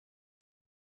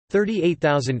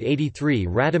38083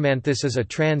 Rhadamanthus is a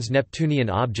trans-Neptunian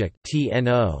object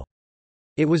 (TNO).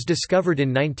 It was discovered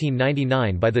in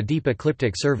 1999 by the Deep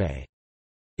Ecliptic Survey.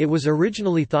 It was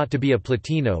originally thought to be a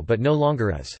plutino but no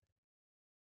longer is.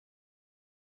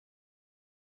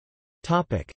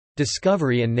 Topic: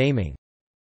 Discovery and naming.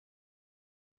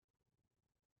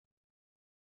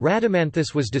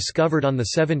 Rhadamanthus was discovered on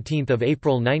 17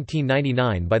 April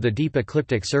 1999 by the Deep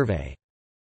Ecliptic Survey.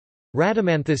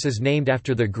 Rhadamanthus is named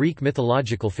after the Greek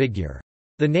mythological figure.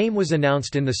 The name was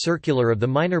announced in the circular of the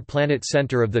Minor Planet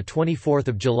Center of 24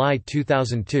 July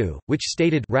 2002, which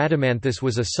stated Rhadamanthus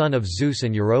was a son of Zeus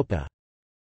and Europa.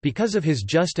 Because of his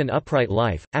just and upright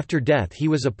life, after death he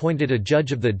was appointed a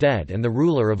judge of the dead and the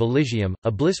ruler of Elysium,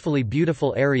 a blissfully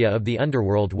beautiful area of the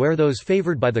underworld where those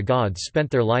favored by the gods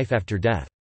spent their life after death.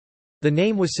 The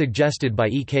name was suggested by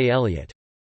E. K. Eliot.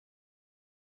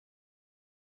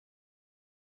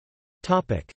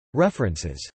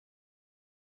 References.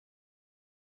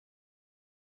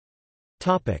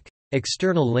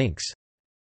 External links.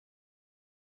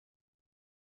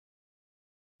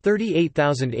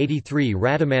 38083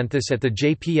 Rhadamanthus at the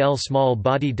JPL Small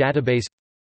Body Database.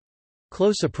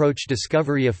 Close Approach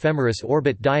Discovery Ephemeris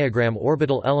Orbit Diagram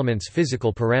Orbital Elements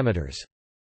Physical Parameters